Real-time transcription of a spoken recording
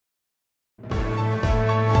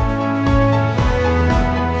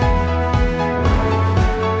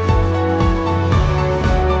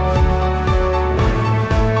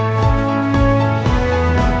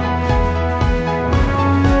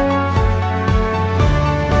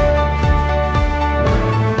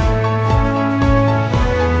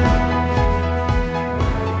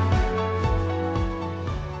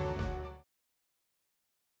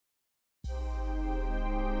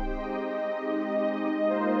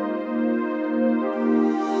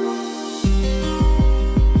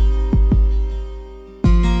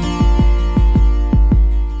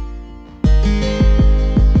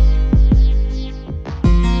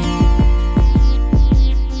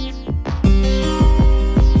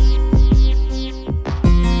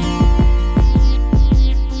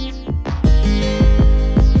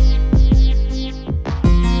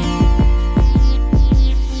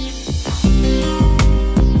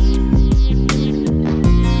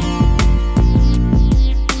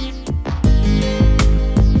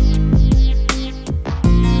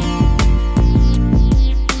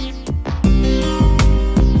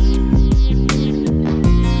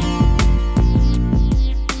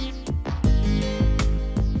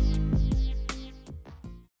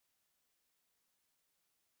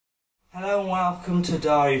Hello and welcome to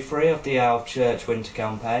Diary 3 of the Alvechurch winter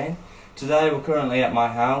campaign. Today we're currently at my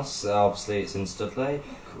house, obviously it's in Studley,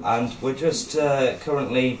 and we're just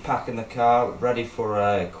currently packing the car, ready for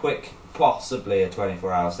a quick, possibly a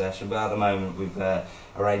 24-hour session, but at the moment we've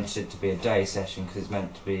arranged it to be a day session because it's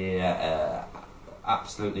meant to be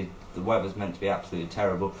the weather's meant to be absolutely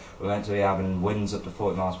terrible. We're meant to be having winds up to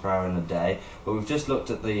 40 miles per hour in a day, but we've just looked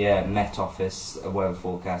at the Met Office weather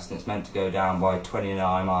forecast and it's meant to go down by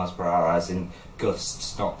 29 miles per hour, as in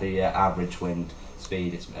gusts, not the average wind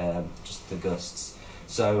speed, it's just the gusts.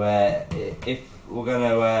 So if we're going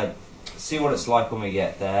to see what it's like when we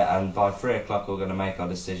get there, and by 3 o'clock we're going to make our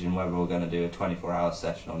decision whether we're going to do a 24-hour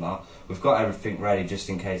session or not. We've got everything ready just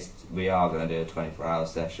in case we are going to do a 24-hour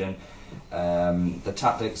session. The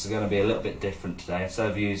tactics are going to be a little bit different today.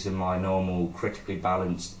 Instead of using my normal critically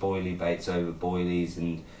balanced boilie baits over boilies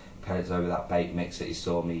and pellets over that bait mix that you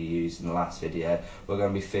saw me use in the last video, we're going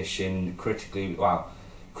to be fishing critically, I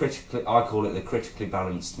call it the critically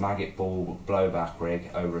balanced maggot ball blowback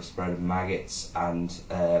rig over a spread of maggots and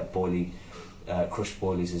crushed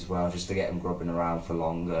boilies as well, just to get them grubbing around for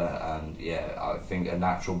longer. And yeah, I think a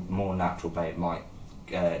more natural bait might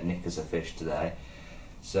nick us a fish today.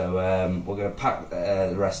 So we're going to pack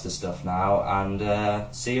the rest of the stuff now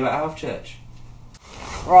and see you at Alvechurch.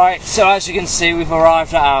 Right, so as you can see we've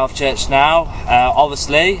arrived at Alvechurch now.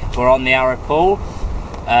 Obviously we're on the arrow pool.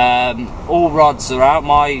 All rods are out.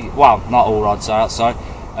 Not all rods are out, sorry.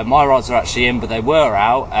 My rods are actually in, but they were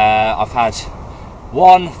out. I've had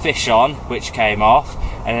one fish on which came off,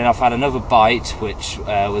 and then I've had another bite which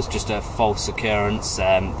was just a false occurrence.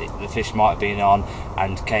 The fish might have been on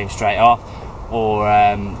and came straight off, or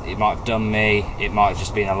it might have done me, it might have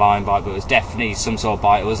just been a line bite, but it was definitely some sort of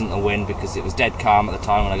bite. It wasn't the wind because it was dead calm at the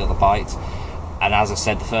time when I got the bite. And as I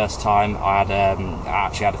said the first time, I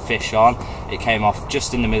actually had a fish on. It came off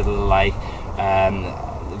just in the middle of the lake.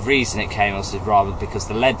 The reason it came off is rather because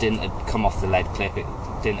the lead didn't come off the lead clip, it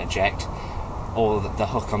didn't eject, or the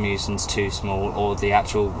hook I'm using is too small, or the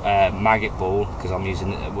actual maggot ball, because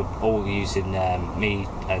we're all using, me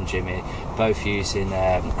and Jimmy, both using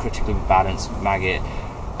critically balanced maggot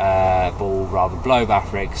ball rather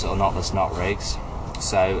blowback rigs or knotless knot rigs.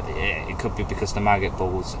 So it could be because the maggot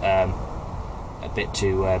ball's a bit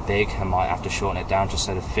too big. I might have to shorten it down just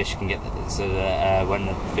so the fish can get so that when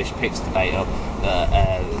the fish picks the bait up,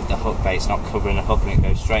 the hook bait's not covering the hook and it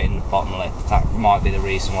goes straight in the bottom lip. That might be the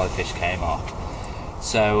reason why the fish came off.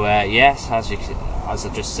 So yes, as I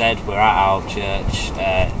just said, we're at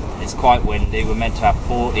Alvechurch. It's quite windy. We're meant to have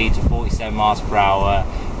 40 to 47 miles per hour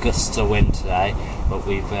gusts of wind today, but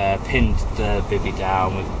we've pinned the bivvy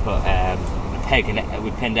down. We've put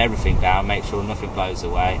we've pinned everything down, make sure nothing blows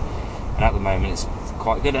away. And at the moment it's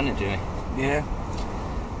quite good, isn't it, Jimmy? Yeah,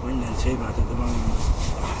 wind ain't too bad at the moment.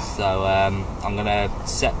 So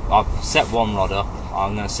I've set one rod up,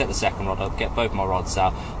 I'm going to set the second rod up, get both my rods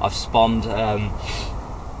out. I've spawned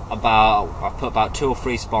I've put about 2 or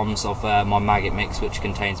 3 spawns of my maggot mix, which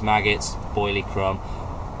contains maggots, boilie crumb,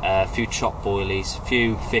 a few chopped boilies, a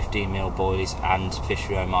few 15mm boilies and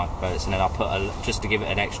fishery microboats, and then I'll put just to give it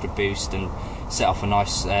an extra boost and set off a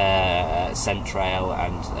nice scent trail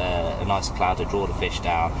and a nice cloud to draw the fish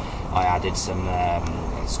down. I added some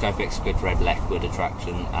Scopex squid red liquid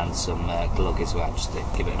attraction and some glug as well, just to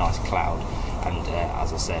give it a nice cloud and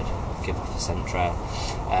as I said, give off a scent trail.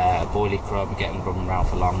 Boilie crumb, get them grubbing around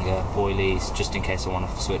for longer. Boilies, just in case I want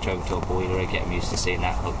to switch over to a boiler rig, get them used to seeing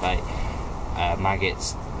that hook bait.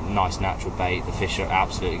 Maggots, nice natural bait. The fish are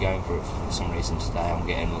absolutely going for it for some reason today. I'm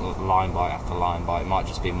getting line bite after line bite. It might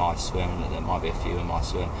just be my swim, there might be a few in my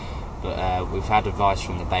swim, but we've had advice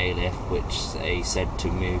from the bailiff, which he said to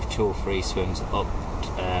move 2 or 3 swims up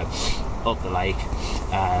the lake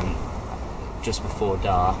just before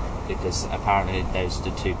dark, because apparently those are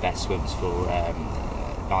the 2 best swims for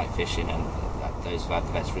night fishing, and those have had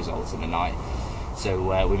the best results in the night.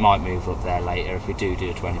 So we might move up there later if we do a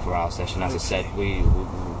 24-hour session. As I said, we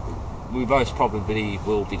most probably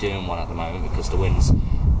will be doing one at the moment because the wind's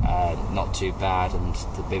not too bad and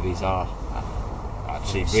the bivvies are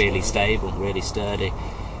actually really stable, really sturdy.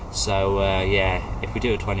 So yeah, if we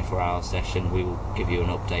do a 24-hour session, we will give you an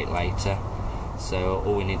update later. So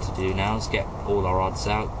all we need to do now is get all our rods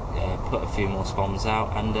out, put a few more spawns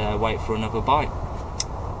out, and wait for another bite.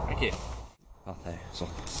 Thank you. Okay, so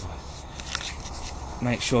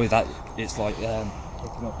make sure that it's like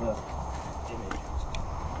picking up the image.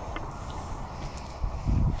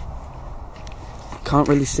 Can't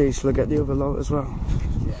really see, shall I get the other lot as well?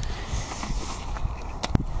 Yeah.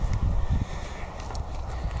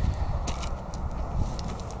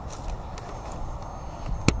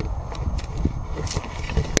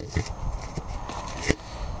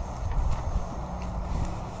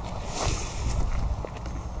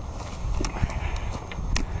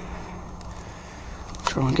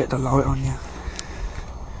 Try and get the light on you.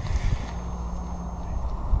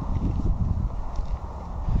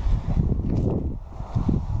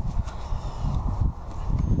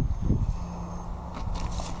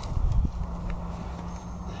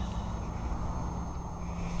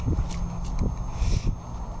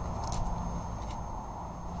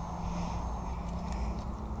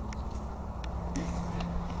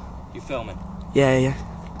 You filming? Yeah, yeah.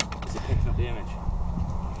 Is it picking up the image?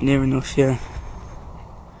 Near enough, yeah.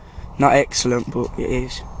 Not excellent, but it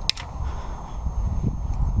is.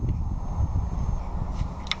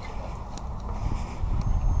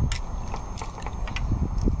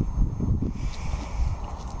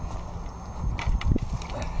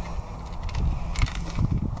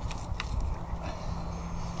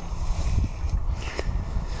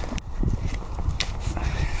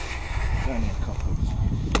 Only a couple.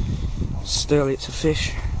 Still, it's a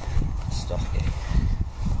fish. Stocky.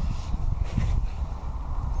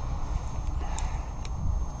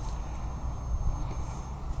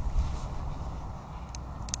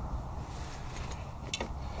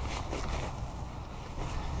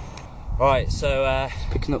 Right, so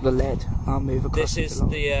Picking up the lead. I'll move across. this is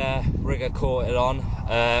the rig I caught it on.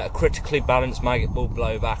 A critically balanced maggot ball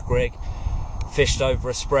blowback rig. Fished over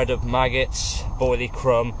a spread of maggots, boilie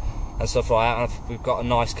crumb and stuff like that. And we've got a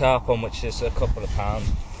nice carp on, which is a couple of pounds.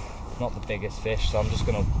 Not the biggest fish, so I'm just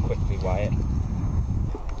going to quickly weigh it.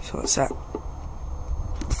 So what's that?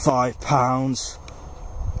 5 pounds.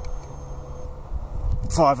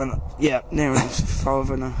 Yeah, near enough.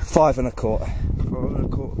 5 and a 5 1/4.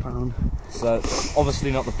 4.25 pound. So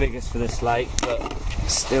obviously not the biggest for this lake, but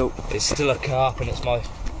Still, it's still a carp, and it's my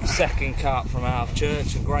second carp from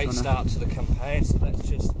Alvechurch. A great start to the campaign. So let's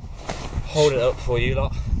just hold it up for you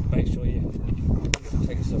lot. Make sure you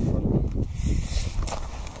take it to the front.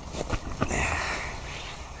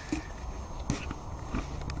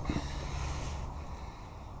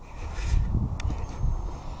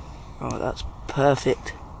 oh, that's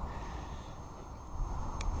perfect.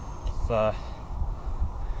 So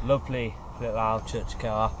lovely little Alvechurch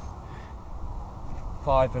carp.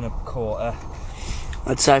 5 1/4.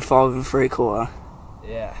 I'd say 5 3/4,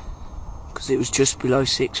 Yeah. because it was just below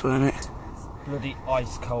 6, wasn't it? Bloody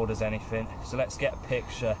ice cold as anything. So let's get a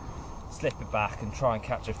picture, slip it back and try and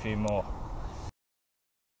catch a few more.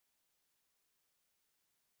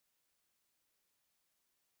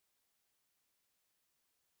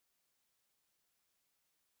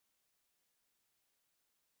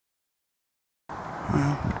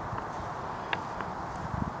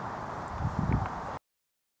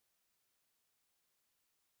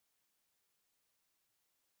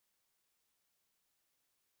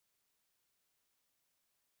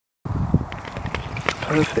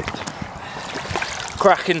 Perfect.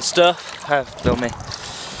 Cracking stuff. Film me.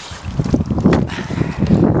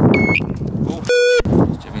 Ooh,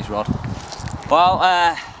 Jimmy's rod. Well,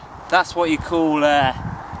 that's what you call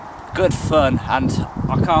good fun, and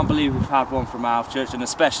I can't believe we've had one from Alvechurch, and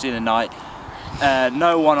especially in the night.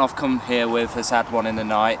 No one I've come here with has had one in the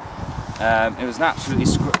night. It was an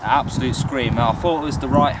absolute screamer. I thought it was the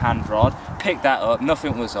right hand rod. Picked that up,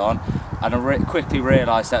 nothing was on, and I quickly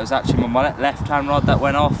realised that it was actually my left hand rod that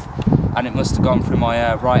went off, and it must have gone through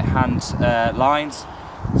my right hand lines.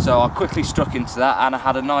 So I quickly struck into that, and I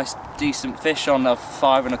had a nice decent fish on of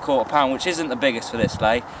 5 1/4 pound, which isn't the biggest for this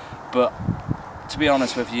lake, but to be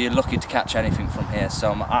honest with you, you're lucky to catch anything from here.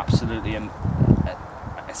 So I'm absolutely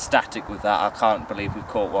ecstatic with that. I can't believe we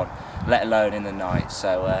caught one, let alone in the night.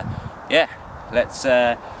 So yeah, let's.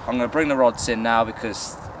 I'm going to bring the rods in now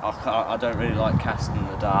because I don't really like casting in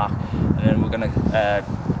the dark, and then we're going to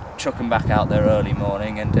chuck them back out there early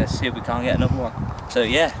morning and see if we can't get another one. So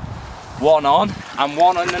yeah, one on and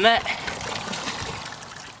one on the net.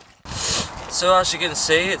 So as you can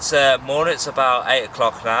see, it's morning. It's about 8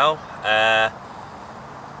 o'clock now.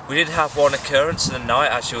 We did have one occurrence in the night,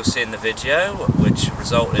 as you'll see in the video, which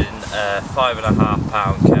resulted in a 5 1/2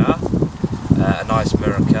 pound carp, a nice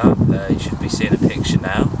mirror carp. You should be seeing a picture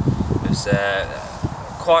now. It was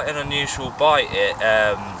quite an unusual bite.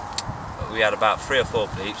 We had about 3 or 4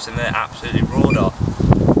 bleeps, and they absolutely roared off.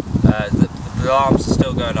 The alarms are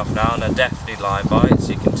still going off now, and they're definitely line bites.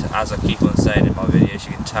 You can, as I keep on saying in my videos,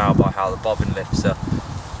 you can tell by how the bobbin lifts up.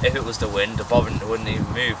 If it was the wind, the bobbin wouldn't even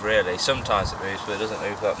move really. Sometimes it moves, but it doesn't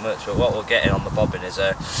move that much. But what we're getting on the bobbin is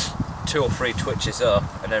 2 or 3 twitches up,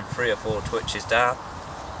 and then 3 or 4 twitches down.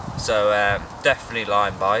 So definitely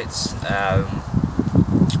line bites.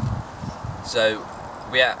 So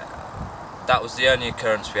that was the only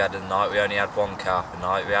occurrence we had in the night. We only had 1 carp a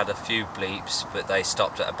night. We had a few bleeps, but they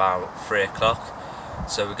stopped at about 3 o'clock.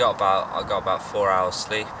 So I got about 4 hours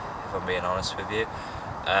sleep, if I'm being honest with you.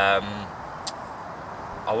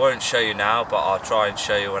 I won't show you now, but I'll try and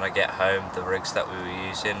show you when I get home the rigs that we were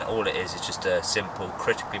using. All it is just a simple,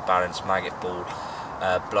 critically balanced maggot ball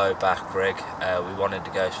blowback rig. We wanted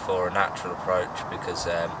to go for a natural approach because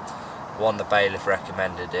one, the bailiff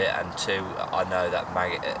recommended it, and two, I know that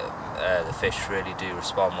the fish really do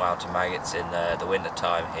respond well to maggots in the winter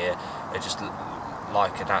time here. They just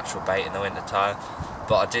like a natural bait in the winter time.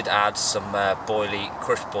 But I did add some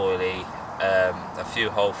crushed boilie, a few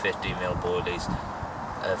whole 50mm boilies,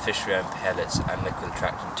 fishery owned pellets and liquid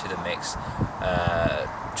attractant to the mix,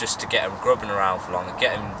 just to get them grubbing around for longer,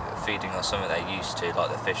 get them feeding on something they're used to,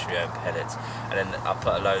 like the fishery owned pellets. And then I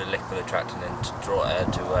put a load of liquid attractant in to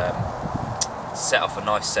set off a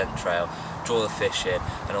nice scent trail, draw the fish in,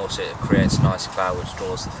 and also it creates a nice cloud which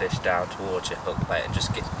draws the fish down towards your hook bait and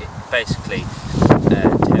just basically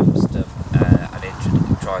tempts them and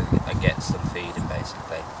tries and gets them feeding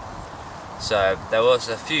basically. So there was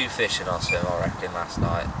a few fish in our swim, I reckon, last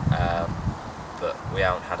night, but we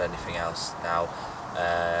haven't had anything else now.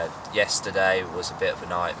 Yesterday was a bit of a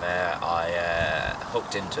nightmare. I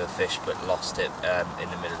hooked into a fish but lost it in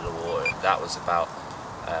the middle of the water. That was about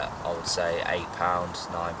I would say £8, £9,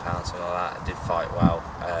 something like that. It did fight well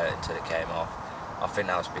until it came off. I think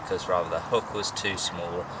that was because rather the hook was too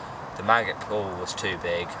small, the maggot pull was too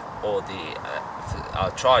big, or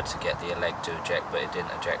I tried to get the leg to eject but it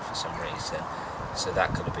didn't eject for some reason. So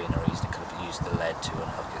that could have been a reason. It could have used the lead to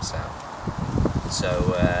unhook itself.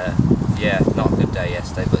 So yeah, not a good day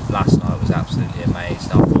yesterday, but last night was absolutely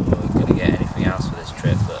amazing. I thought we weren't going to get anything else for this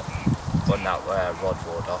trip, but when that rod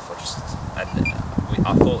wore off,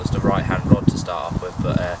 I thought it was the right hand rod to start off with,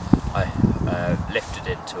 but I lifted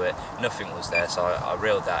into it, nothing was there, so I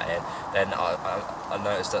reeled that in. Then I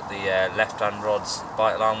noticed that the left hand rod's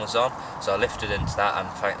bite line was on, so I lifted into that, and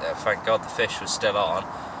thank God the fish was still on.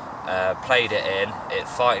 Played it in, it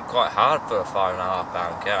fighted quite hard for a 5.5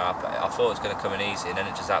 pound carp. I thought it was going to come in easy, and then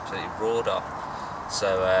it just absolutely roared off.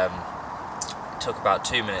 So it took about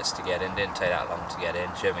 2 minutes to get in, didn't take that long to get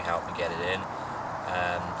in. Jimmy helped me get it in.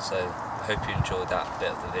 So I hope you enjoyed that bit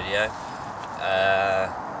of the video.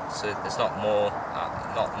 So there's not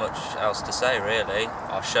much else to say really.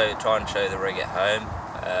 I'll try and show you the rig at home.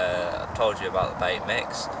 I told you about the bait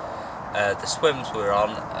mix. The swims we're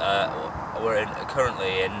on,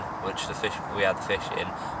 currently in, which we had the fish in,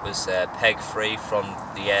 was peg free from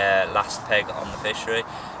the last peg on the fishery.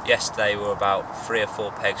 Yesterday we were about 3 or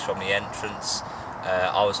 4 pegs from the entrance.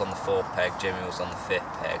 I was on the 4th peg, Jimmy was on the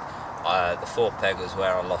 5th peg. The 4th peg was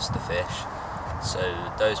where I lost the fish, so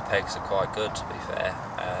those pegs are quite good, to be fair.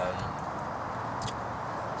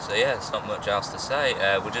 So yeah, there's not much else to say.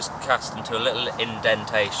 We're just cast into a little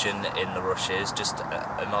indentation in the rushes, just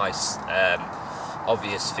a nice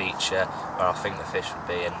obvious feature where I think the fish would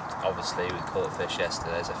be, and obviously we caught fish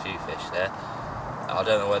yesterday, there's a few fish there. I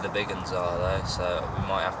don't know where the big ones are though, so we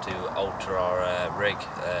might have to alter our rig,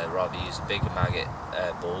 rather use a bigger maggot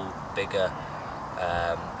ball, bigger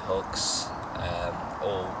hooks,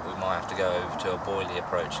 or we might have to go over to a boilie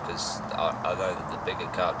approach, because I know that the bigger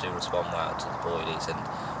carp do respond well to the boilies, and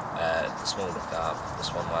the smaller carp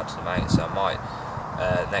respond well to the maggot. So I might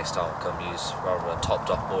next time I'll come use rather a topped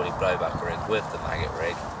off boilie blowback rig with the maggot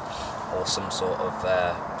rig, or some sort of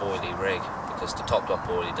boilie rig, because the topped off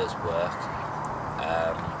boilie does work.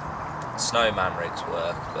 Snowman rigs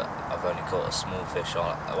work, but I've only caught a small fish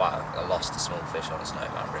on, well, I lost a small fish on a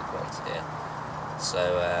snowman rig once here.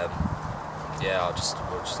 So yeah,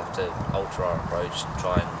 we'll just have to alter our approach and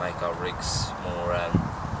try and make our rigs more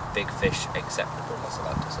big fish acceptable, as I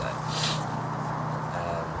like to say.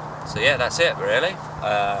 So yeah, that's it really.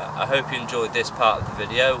 I hope you enjoyed this part of the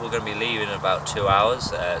video. We're going to be leaving in about 2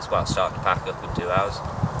 hours. It's about starting to pack up in 2 hours.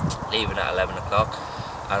 Leaving at 11 o'clock,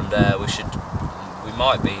 and we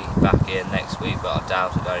might be back here next week, but I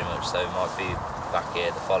doubt it very much. So we might be back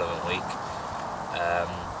here the following week.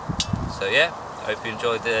 So yeah, I hope you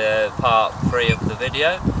enjoyed the part 3 of the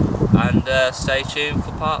video, and stay tuned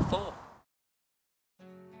for part 4.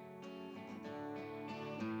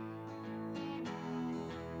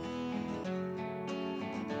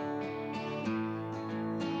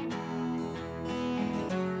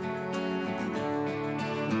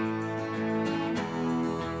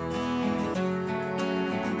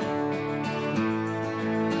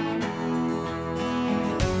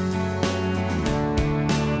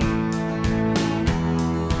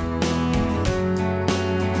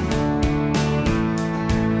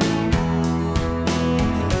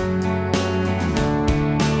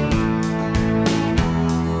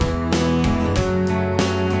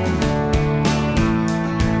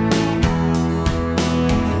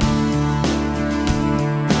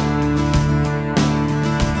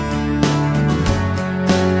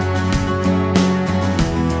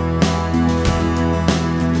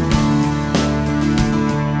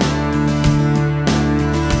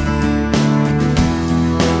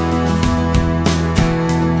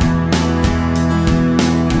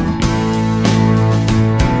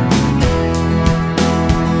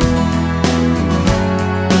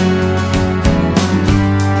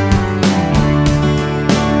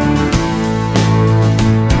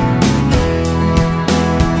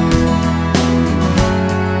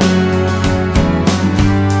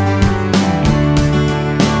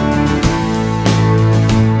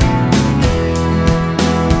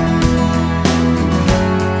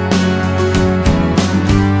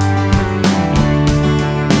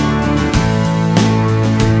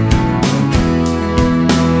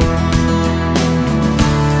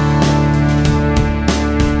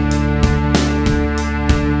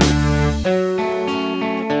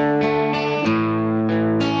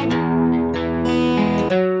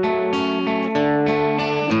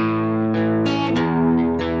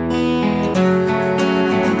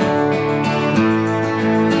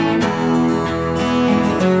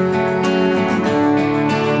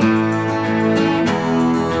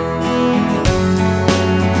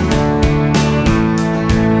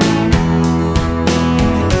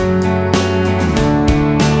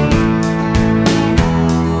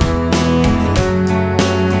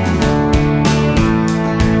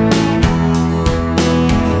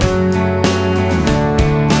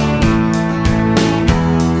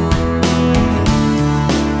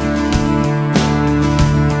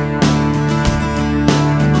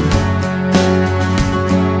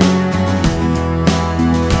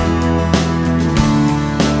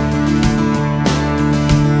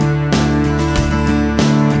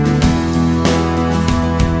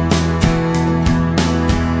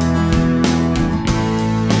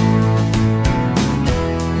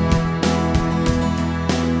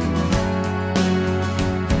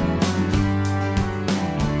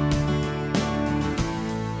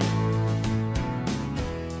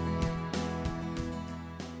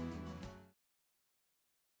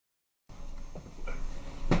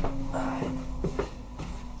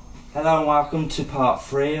 Hello and welcome to part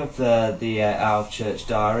 3 of the Alvechurch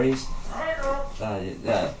diaries.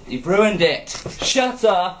 You've ruined it! Shut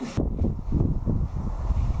up! I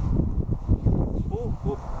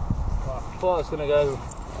thought I was going to go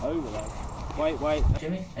over there. Wait.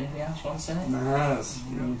 Jimmy, anything else you want to say? No.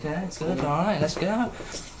 Okay, it's good. Alright, let's go.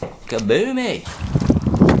 Kaboomy!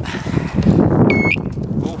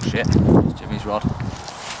 Oh shit, Jimmy's rod.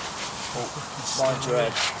 Mind your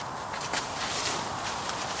head.